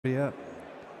Here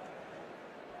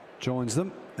joins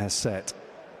them as set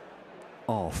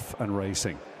off and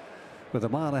racing with a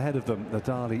mile ahead of them. The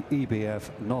Darley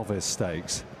EBF Novice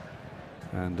Stakes,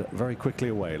 and very quickly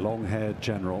away long-haired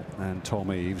General and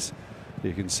Tom Eves.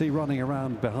 You can see running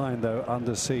around behind though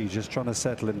Under Siege, just trying to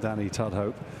settle in Danny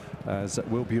Tudhope, as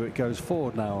Will Buick goes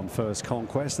forward now on First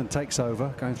Conquest and takes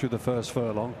over going through the first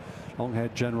furlong.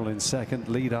 Long-haired General in second.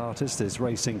 Lead Artist is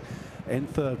racing in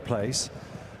third place.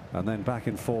 And then back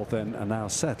and forth then, and now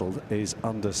settled, is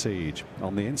Under Siege.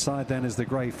 On the inside then is the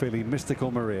grey filly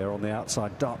Mystical Maria. On the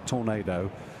outside, Dark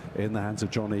Tornado in the hands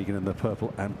of John Egan in the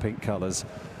purple and pink colours,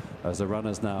 as the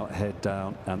runners now head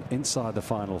down and inside the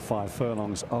final 5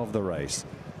 furlongs of the race,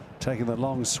 taking the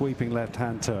long sweeping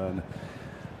left-hand turn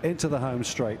into the home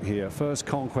straight here. First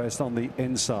Conquest on the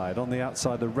inside. On the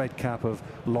outside, the red cap of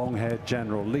long-haired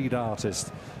General. Lead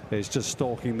Artist is just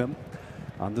stalking them.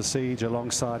 Under Siege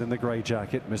alongside in the grey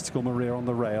jacket. Mystical Maria on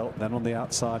the rail. Then on the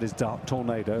outside is Dark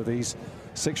Tornado. These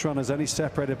 6 runners only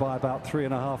separated by about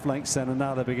 3.5 lengths then, and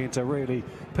now they begin to really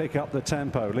pick up the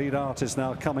tempo. Lead Artist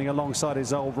now coming alongside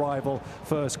his old rival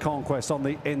First Conquest on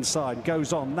the inside.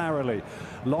 Goes on narrowly.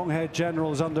 Long-haired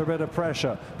General's under a bit of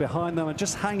pressure. Behind them and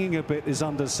just hanging a bit is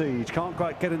Under Siege. Can't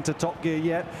quite get into top gear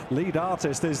yet. Lead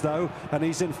Artist is though, and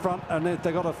he's in front, and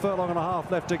they've got a furlong and a half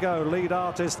left to go. Lead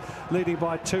Artist leading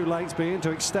by 2 lengths, beginning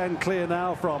to extend clear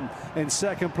now from in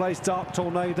second place Dark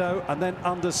Tornado, and then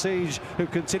Under Siege, who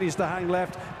continues to hang left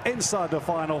inside the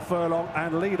final furlong,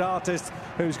 and Lead Artist,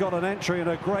 who's got an entry in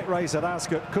a great race at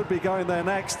Ascot, could be going there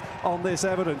next on this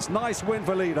evidence. Nice win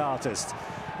for Lead Artist.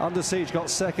 Under Siege got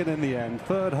second in the end.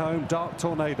 Third home Dark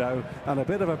Tornado, and a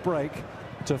bit of a break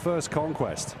to First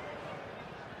Conquest.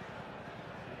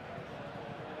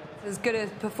 As good a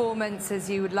performance as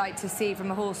you would like to see from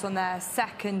a horse on their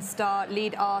second start.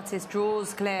 Lead Artist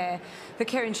draws clear for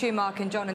Kieran Schumacher and John